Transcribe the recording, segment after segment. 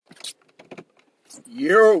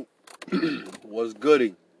Yo, what's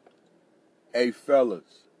goody? Hey,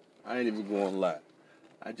 fellas, I ain't even gonna lie.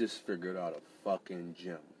 I just figured out a fucking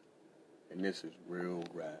gem, and this is real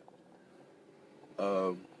rap.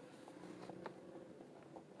 Um,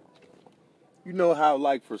 you know how,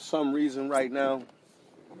 like, for some reason right now,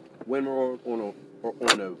 women are on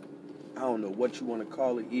a, I don't know what you want to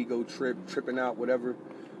call it, ego trip, tripping out, whatever.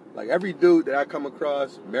 Like every dude that I come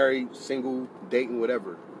across, married, single, dating,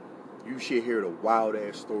 whatever, you should hear the wild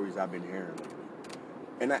ass stories I've been hearing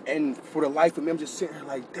lately. And for the life of me, I'm just sitting here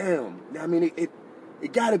like, damn. You know what I mean? It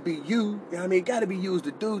gotta be you. You know what I mean? It gotta be you as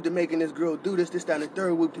the dude to making this girl do this, that, and the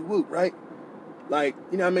third, whoop-de-whoop, right? Like,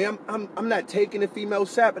 you know what I mean? I'm not taking the female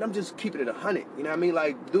sap, but I'm just keeping it 100. You know what I mean?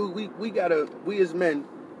 Like, dude, we as men,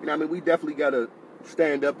 you know what I mean? We definitely gotta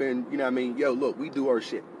stand up and, you know what I mean? Yo, look, we do our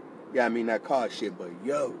shit. Yeah, I mean, that car shit, but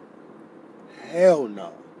yo, hell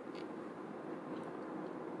no.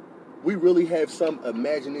 We really have some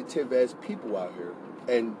imaginative ass people out here,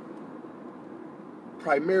 and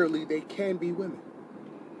primarily they can be women.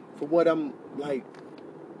 For what I'm like,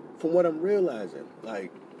 from what I'm realizing,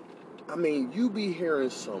 like, I mean, you be hearing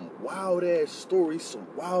some wild ass stories, some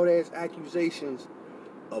wild ass accusations,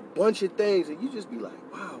 a bunch of things, and you just be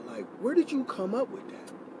like, wow, like, where did you come up with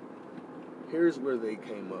that? Here's where they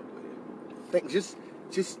came up with it. Just,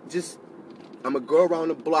 I'm gonna go around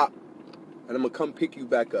the block, and I'm gonna come pick you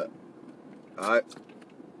back up. All right.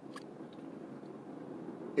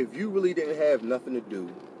 If you really didn't have nothing to do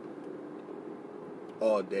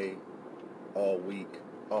all day, all week,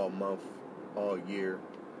 all month, all year,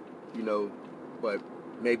 you know, but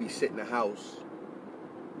maybe sit in the house.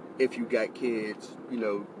 If you got kids, you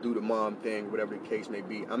know, do the mom thing, whatever the case may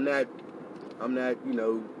be. I'm not, you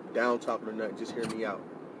know, down talking or nothing. Just hear me out.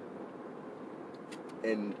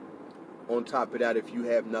 And on top of that, if you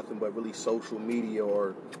have nothing but really social media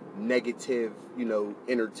or negative, you know,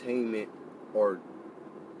 entertainment or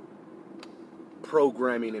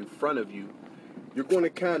programming in front of you, you're going to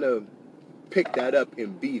kind of pick that up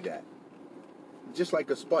and be that. Just like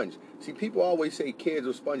a sponge. See, people always say kids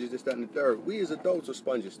are sponges, this, that, and the third. We as adults are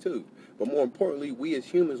sponges too. But more importantly, we as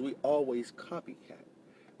humans, we always copycat.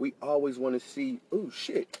 We always want to see, oh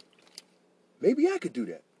shit, maybe I could do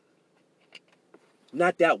that.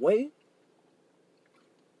 Not that way,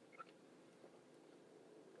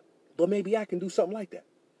 but maybe I can do something like that.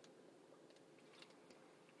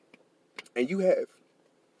 And you have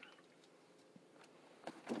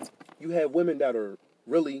women that are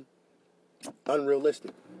really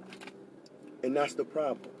unrealistic. And that's the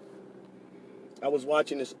problem. I was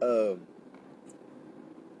watching this, I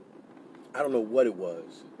don't know what it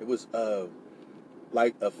was. It was,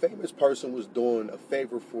 like a famous person was doing a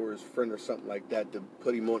favor for his friend or something like that to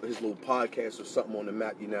put him on his little podcast or something on the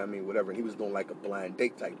map, you know what I mean, whatever. And he was doing like a blind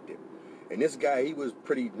date type deal. And this guy, he was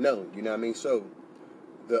pretty known, you know what I mean? So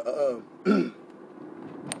the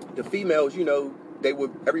the females, you know,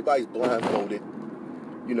 everybody's blindfolded,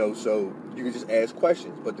 you know, so you can just ask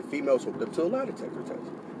questions. But the females hooked up to a lie detector test,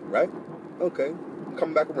 right? Okay,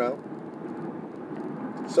 coming back around.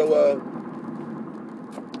 So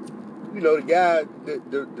you know, the guy,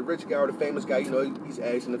 the rich guy or the famous guy, you know, he's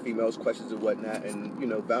asking the females questions and whatnot, and, you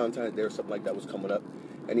know, Valentine's Day or something like that was coming up,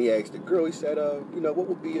 and he asked the girl, he said, you know, what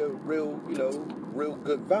would be a real, you know, real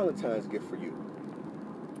good Valentine's gift for you?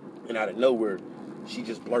 And out of nowhere, she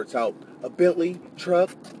just blurts out, a Bentley truck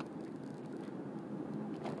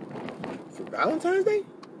for Valentine's Day?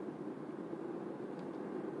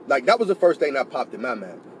 Like, that was the first thing that popped in my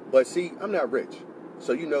mind. But see, I'm not rich.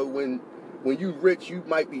 So, you know, when you rich, you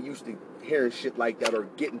might be used to hearing shit like that or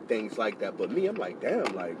getting things like that. But me, I'm like, damn,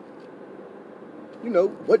 like, you know,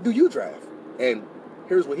 what do you drive? And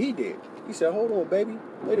here's what he did. He said, hold on, baby.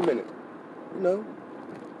 Wait a minute. You know,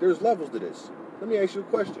 there's levels to this. Let me ask you a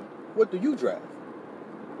question. What do you drive?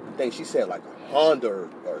 I think she said like a Honda or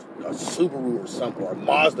a Subaru or something, or a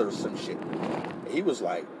Mazda or some shit. And he was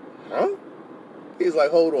like, huh? He's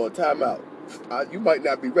like, hold on, time out. You might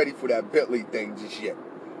not be ready for that Bentley thing just yet.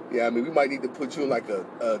 Yeah, I mean, we might need to put you in like a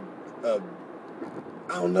I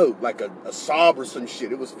don't know, like a Saab or some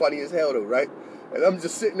shit. It was funny as hell though, right? And I'm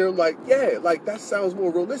just sitting there like, yeah, like that sounds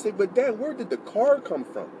more realistic, but damn, where did the car come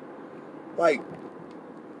from? Like,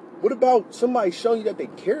 what about somebody showing you that they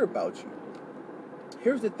care about you?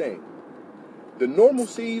 Here's the thing. The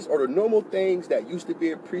normalcies or the normal things that used to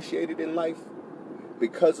be appreciated in life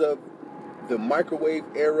because of the microwave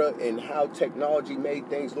era and how technology made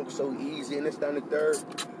things look so easy and this, that, and the third,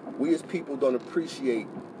 we as people don't appreciate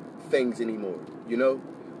things anymore, you know?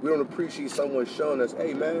 We don't appreciate someone showing us,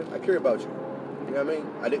 hey man, I care about you. You know what I mean?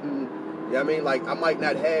 You know what I mean? Like, I might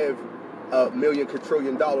not have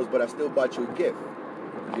 $1,000,000,000,000, but I still bought you a gift.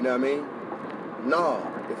 You know what I mean? Nah,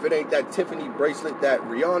 if it ain't that Tiffany bracelet that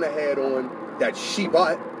Rihanna had on that she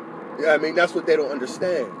bought, you know what I mean? That's what they don't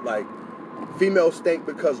understand. Like, females think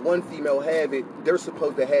because one female have it, they're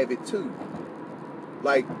supposed to have it too.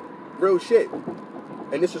 Like, real shit.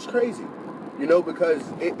 And this is crazy, you know, because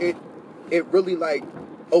it really, like,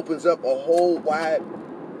 opens up a whole wide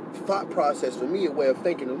thought process for me, a way of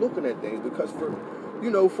thinking and looking at things. Because for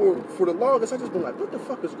the longest, I just been like, what the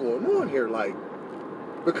fuck is going on here? Like,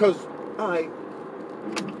 because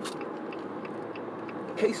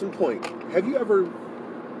case in point, have you ever,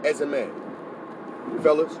 as a man,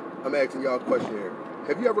 fellas, I'm asking y'all a question here.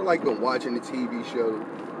 Have you ever, like, been watching a TV show,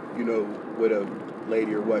 you know, with a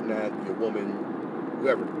lady or whatnot, your woman,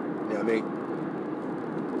 whoever, you know what I mean?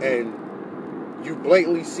 And you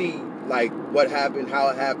blatantly see, like, what happened, how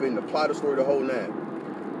it happened, the plot of the story, the whole nine.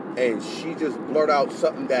 And she just blurt out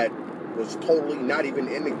something that was totally not even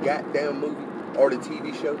in the goddamn movie or the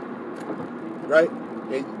TV show, right?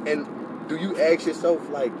 And do you ask yourself,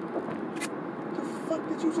 like, the fuck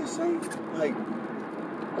did you just say? Like,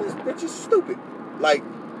 that's just stupid. Like,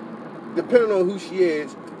 depending on who she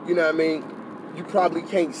is, you know what I mean, you probably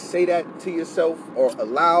can't say that to yourself or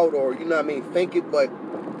aloud, or, you know what I mean, think it, but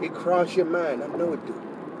it crossed your mind. I know it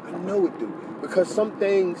do. Because some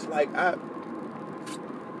things, like,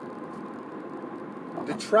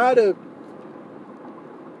 to try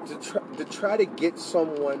to get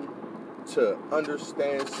someone to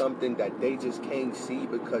understand something that they just can't see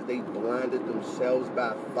because they blinded themselves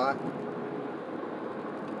by thought,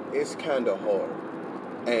 it's kind of hard.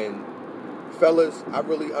 And fellas, I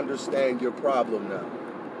really understand your problem now.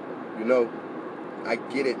 You know, I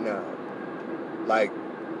get it now. Like,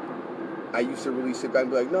 I used to really sit back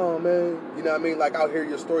and be like, no, man, you know what I mean? Like, I'll hear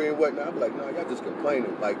your story and whatnot. I'll be like, no, y'all just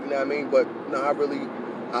complaining. Like, you know what I mean? But, no, I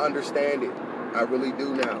understand it. I really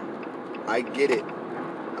do now. I get it.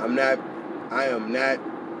 I am not,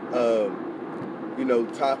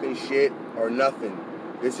 talking shit or nothing.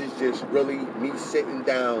 This is just really me sitting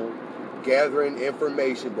down, gathering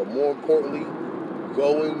information, but more importantly,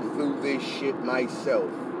 going through this shit myself.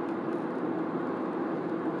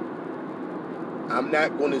 I'm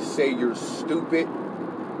not going to say you're stupid.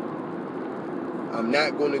 I'm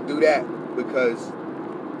not going to do that, because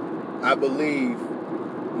I believe,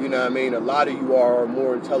 you know what I mean, a lot of you are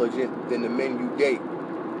more intelligent than the men you date.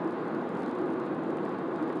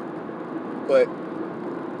 But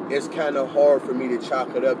it's kind of hard for me to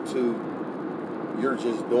chalk it up to you're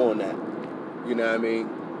just doing that. You know what I mean?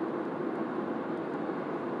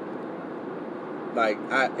 Like,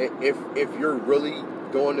 if you're really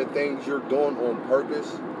doing the things you're doing on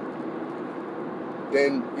purpose,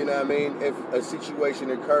 then, you know what I mean, if a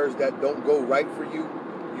situation occurs that don't go right for you,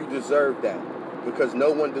 you deserve that. Because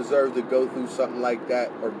no one deserves to go through something like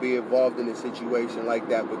that or be involved in a situation like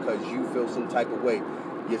that because you feel some type of way.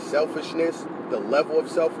 Your selfishness, the level of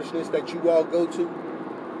selfishness that you all go to,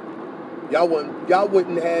 y'all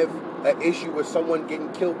wouldn't have an issue with someone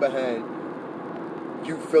getting killed behind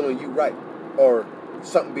you feeling you right, or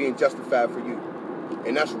something being justified for you.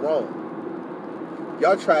 And that's wrong.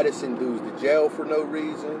 Y'all try to send dudes to jail for no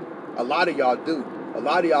reason. A lot of y'all do. A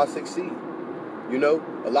lot of y'all succeed. You know?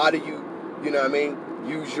 A lot of you, you know what I mean,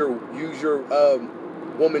 use your your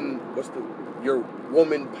woman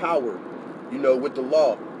power, you know, with the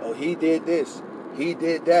law. Oh, he did this, he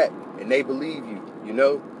did that, and they believe you, you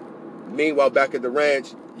know? Meanwhile, back at the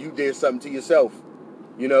ranch, you did something to yourself,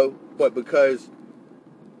 you know? But because,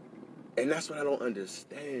 and that's what I don't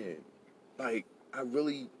understand. Like, I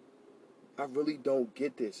really don't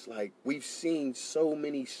get this. Like, we've seen so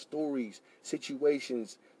many stories,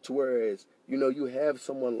 situations, to whereas, you know, you have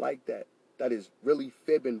someone like that is really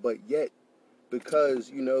fibbing, but yet, because,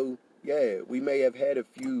 you know, yeah, we may have had a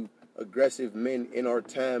few aggressive men in our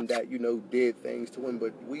time that, you know, did things to women,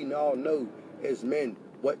 but we all know as men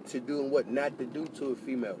what to do and what not to do to a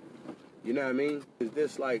female. You know what I mean? Is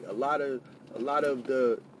this, like, a lot of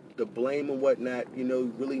the blame and whatnot, you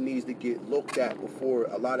know, really needs to get looked at before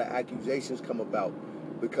a lot of accusations come about.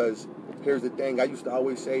 Because here's the thing, I used to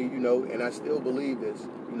always say, you know, and I still believe this,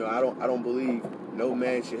 you know, I don't believe no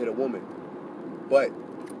man should hit a woman. But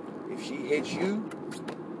if she hits you,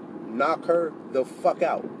 knock her the fuck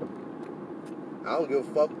out. I don't give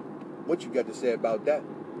a fuck what you got to say about that.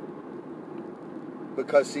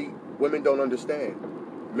 Because, see, women don't understand.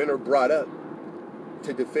 Men are brought up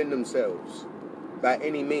to defend themselves by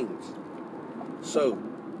any means. So,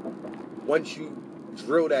 once you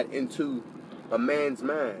drill that into a man's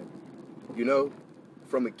mind, you know,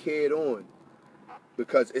 from a kid on,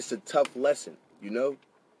 because it's a tough lesson, you know?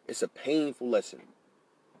 It's a painful lesson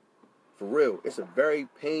For real, it's a very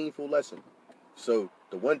painful lesson. So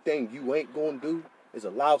the one thing you ain't gonna do is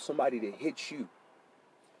allow somebody to hit you,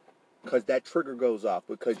 because that trigger goes off,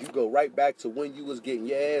 because you go right back to when you was getting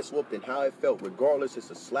your ass whooped and how it felt, regardless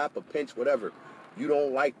it's a slap, a pinch, whatever. You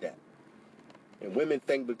don't like that. And women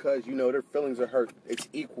think because, their feelings are hurt, it's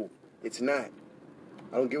equal. It's not.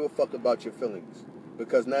 I don't give a fuck about your feelings.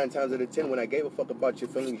 Because 9 times out of 10, when I gave a fuck about your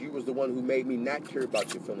feelings, you was the one who made me not care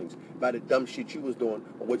about your feelings. About the dumb shit you was doing,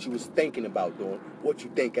 or what you was thinking about doing, what you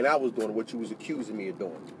thinking I was doing, or what you was accusing me of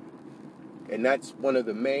doing. And that's one of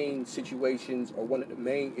the main situations, or one of the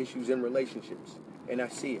main issues in relationships. And I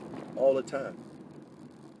see it all the time.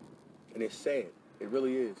 And it's sad. It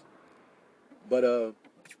really is. But,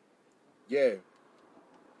 yeah.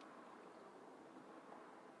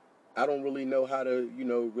 I don't really know how to,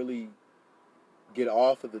 really get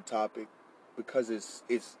off of the topic, because it's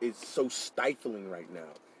so stifling right now.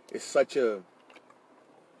 It's such a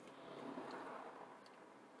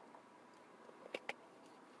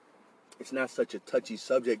it's not such a touchy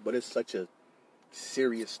subject, but it's such a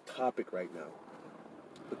serious topic right now,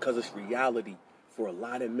 because it's reality for a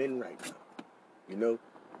lot of men right now. You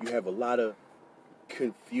have a lot of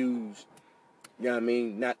confused,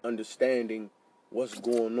 not understanding what's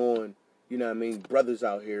going on, brothers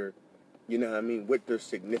out here, with their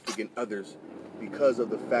significant others, because of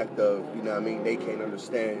the fact of, they can't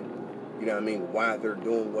understand, why they're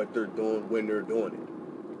doing what they're doing when they're doing it. You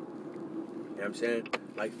know what I'm saying?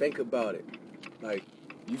 Like, think about it. Like,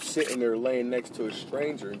 you sitting there laying next to a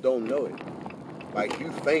stranger and don't know it. Like, you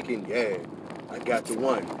thinking, yeah, I got the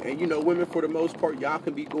one. And, women, for the most part, y'all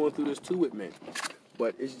can be going through this too with men.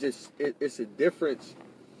 But it's just, it's a difference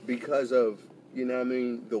because of,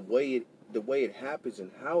 the way it happens and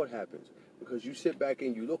how it happens. Because you sit back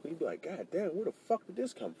and you look and you be like, God damn, where the fuck did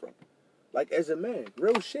this come from? Like, as a man,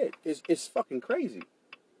 real shit. It's fucking crazy.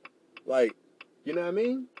 Like, you know what I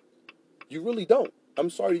mean? You really don't. I'm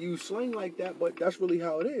sorry to use slang like that, but that's really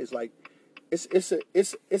how it is. Like, it's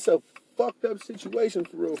a fucked up situation,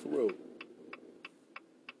 for real.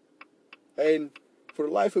 And for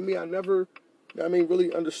the life of me, I never,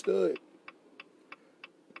 really understood,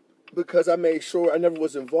 because I made sure I never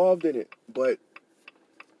was involved in it. But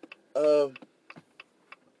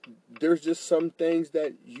there's just some things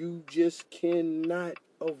that you just cannot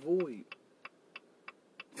avoid.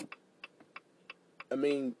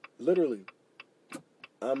 Literally,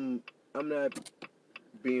 I'm not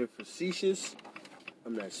being facetious.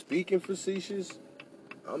 I'm not speaking facetious.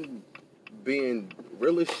 I'm being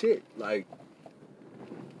real as shit. Like,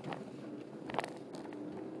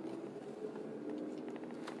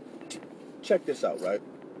 check this out, right?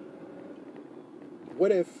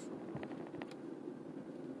 What if,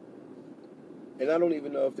 and I don't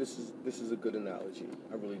even know if this is a good analogy.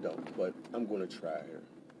 I really don't, but I'm going to try here.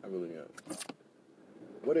 I really am.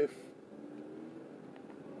 What if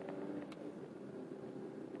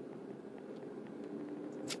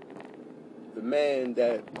the man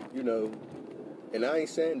that, and I ain't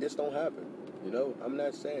saying this don't happen. I'm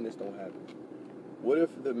not saying this don't happen. What if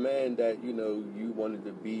the man that, you wanted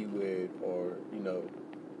to be with, or,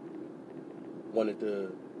 wanted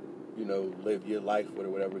to, live your life with,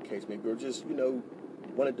 or whatever the case may be, or just,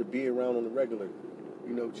 wanted to be around on the regular,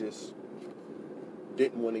 just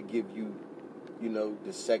didn't want to give you,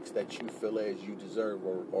 the sex that you feel as you deserve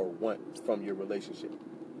or want from your relationship.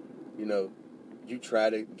 You try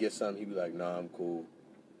to get something, he be like, nah, I'm cool.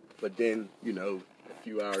 But then, a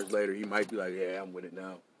few hours later, he might be like, yeah, I'm with it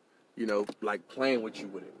now. Like, playing with you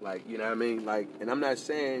with it. Like, you know what I mean? Like, and I'm not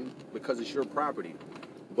saying because it's your property,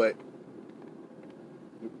 but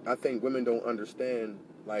I think women don't understand,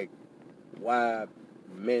 like, why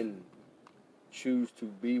men choose to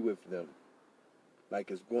be with them.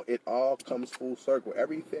 Like, it all comes full circle.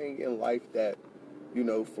 Everything in life that,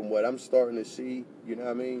 from what I'm starting to see, you know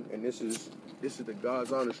what I mean? And this is the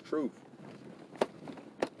God's honest truth.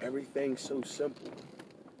 Everything's so simple.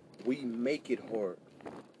 We make it hard.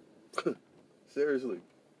 Seriously.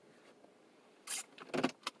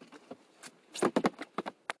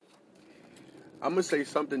 I'm going to say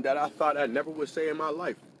something that I thought I never would say in my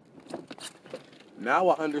life. Now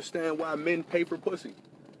I understand why men pay for pussy.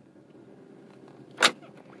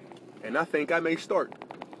 And I think I may start.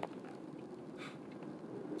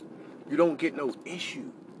 You don't get no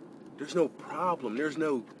issue. There's no problem. There's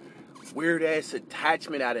no weird-ass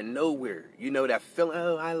attachment out of nowhere. That feeling,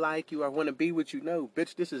 oh, I like you, I want to be with you. No,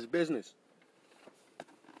 bitch, this is business.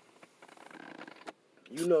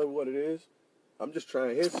 You know what it is. I'm just trying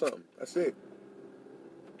to hit something. That's it.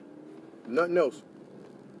 Nothing else.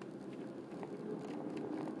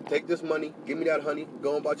 Take this money, give me that honey,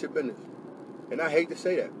 go on about your business. And I hate to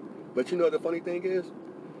say that. But you know what the funny thing is?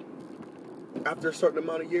 After a certain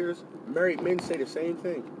amount of years, married men say the same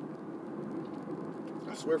thing.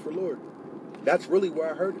 I swear for Lord. That's really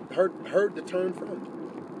where I heard the term from.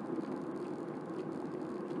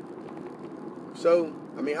 So,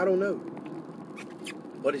 I mean, I don't know.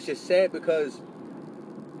 But it's just sad because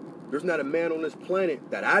there's not a man on this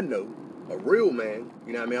planet that I know, a real man.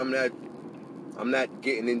 You know what I mean? I'm not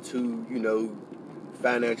getting into,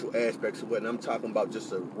 financial aspects of it. And I'm talking about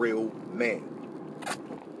just a real man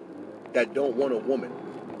that don't want a woman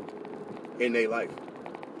in their life.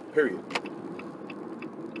 Period.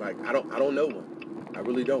 Like, I don't know one. I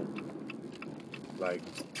really don't. Like,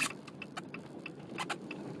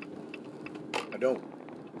 I don't.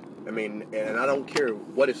 I mean, and I don't care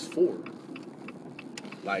what it's for.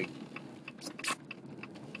 Like,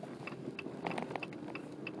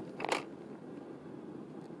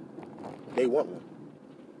 they want one.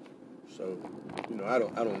 So, I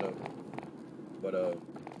don't know. But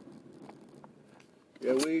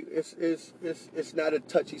yeah, it's not a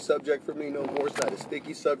touchy subject for me no more. It's not a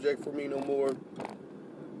sticky subject for me no more.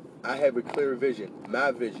 I have a clear vision.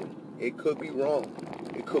 My vision. It could be wrong.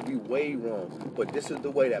 It could be way wrong. But this is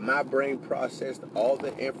the way that my brain processed all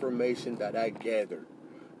the information that I gathered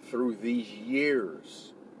through these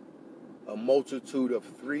years. A multitude of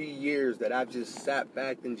 3 years that I've just sat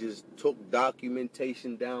back and just took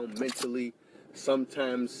documentation down mentally,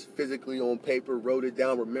 sometimes physically on paper, wrote it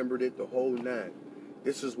down, remembered it, the whole nine.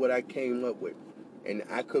 This is what I came up with. And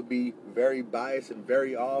I could be very biased and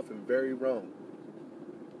very off and very wrong.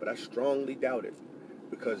 But I strongly doubt it.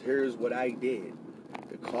 Because here's what I did.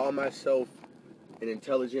 To call myself an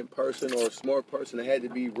intelligent person or a smart person, I had to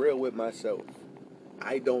be real with myself.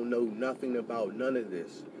 I don't know nothing about none of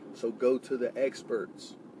this. So go to the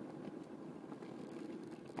experts.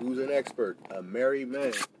 Who's an expert? A married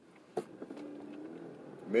man.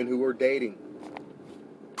 Men who are dating.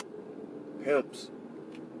 Pimps.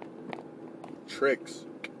 Tricks.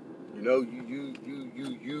 You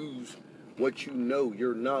use what you know,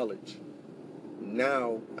 your knowledge.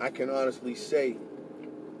 Now, I can honestly say,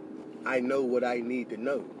 I know what I need to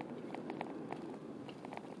know.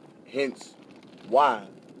 Hence, why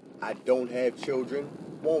I don't have children,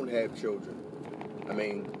 won't have children. I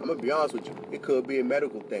mean, I'm gonna be honest with you. It could be a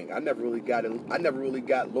medical thing. I never really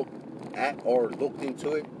got looked at or looked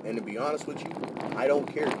into it. And to be honest with you, I don't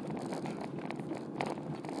care.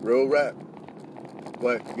 Real rap.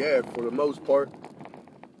 But yeah, for the most part,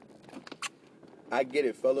 I get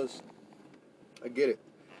it, fellas. I get it.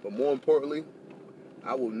 But more importantly,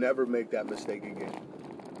 I will never make that mistake again.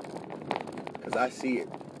 Because I see it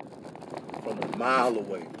from a mile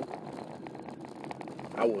away.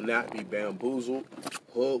 I will not be bamboozled,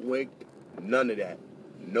 hoodwinked, none of that.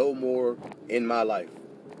 No more in my life.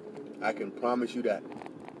 I can promise you that.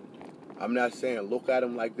 I'm not saying look at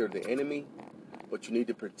them like they're the enemy, but you need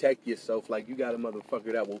to protect yourself like you got a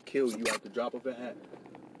motherfucker that will kill you at the drop of a hat.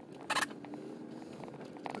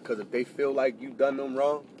 Because if they feel like you done them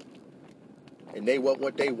wrong, and they want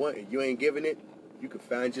what they want, and you ain't giving it, you can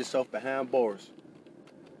find yourself behind bars.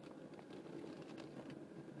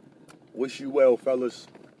 Wish you well, fellas.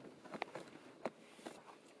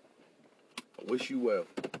 I wish you well.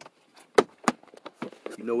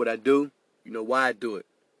 You know what I do? You know why I do it.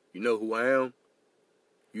 You know who I am?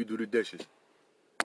 You do the dishes.